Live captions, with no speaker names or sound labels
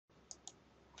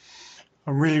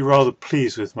I'm really rather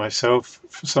pleased with myself.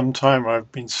 For some time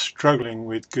I've been struggling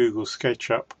with Google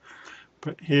Sketchup,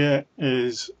 but here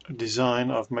is a design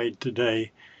I've made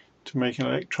today to make an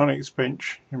electronics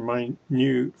bench in my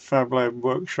new FabLab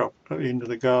workshop at the end of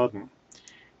the garden.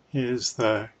 Here's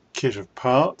the kit of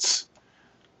parts,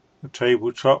 the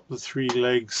tabletop, the three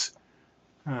legs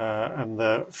and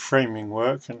the framing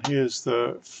work, and here's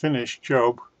the finished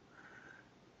job,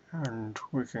 and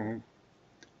we can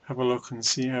have a look and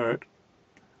see how it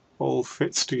all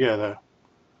fits together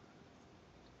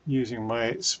using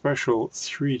my special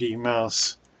 3D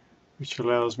mouse, which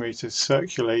allows me to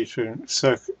circulate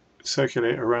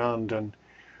around and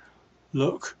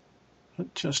look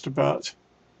at just about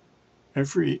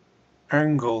every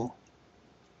angle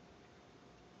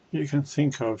you can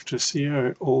think of to see how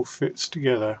it all fits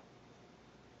together.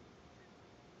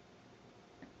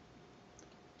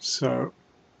 So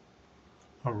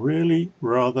I'm really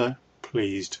rather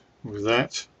pleased with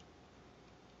that.